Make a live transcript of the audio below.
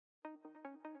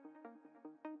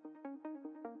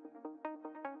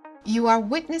You are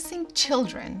witnessing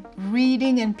children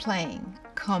reading and playing,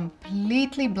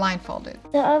 completely blindfolded.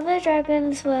 The other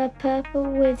dragons were purple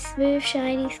with smooth,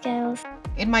 shiny scales.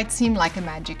 It might seem like a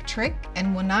magic trick,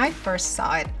 and when I first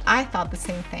saw it, I thought the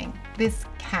same thing. This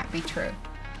can't be true.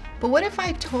 But what if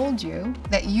I told you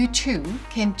that you too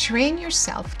can train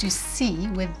yourself to see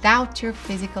without your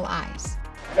physical eyes?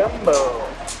 Gumbo.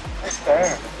 That's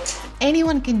fair.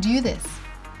 Anyone can do this.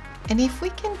 And if we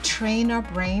can train our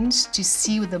brains to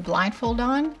see with the blindfold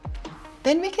on,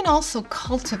 then we can also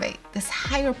cultivate this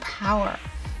higher power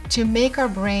to make our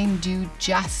brain do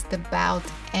just about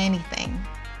anything.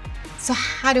 So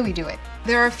how do we do it?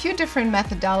 There are a few different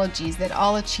methodologies that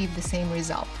all achieve the same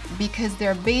result because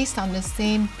they're based on the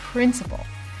same principle.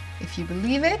 If you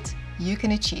believe it, you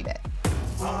can achieve it.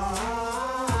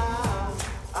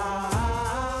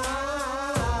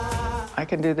 I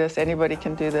can do this, anybody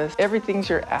can do this. Everything's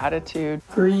your attitude.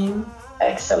 Green,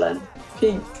 excellent.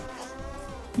 Pink,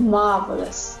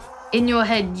 marvelous. In your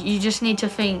head, you just need to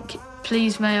think,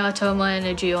 please may I turn my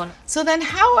energy on. So then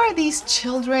how are these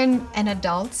children and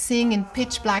adults seeing in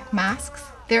pitch black masks?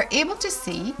 They're able to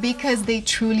see because they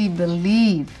truly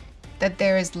believe that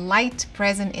there is light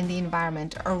present in the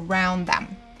environment around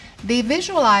them. They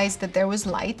visualized that there was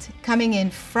light coming in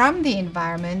from the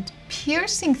environment,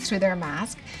 piercing through their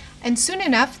mask, and soon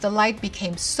enough the light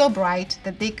became so bright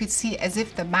that they could see as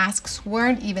if the masks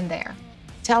weren't even there.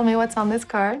 Tell me what's on this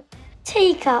card.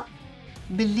 Teacup.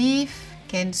 Belief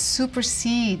can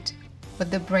supersede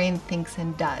what the brain thinks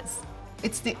and does.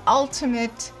 It's the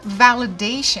ultimate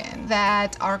validation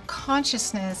that our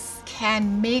consciousness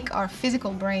can make our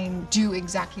physical brain do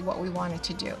exactly what we want it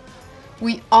to do.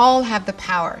 We all have the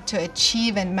power to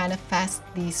achieve and manifest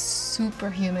these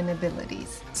superhuman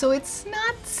abilities. So it's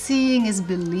not seeing is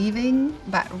believing,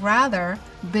 but rather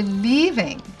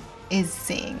believing is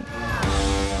seeing.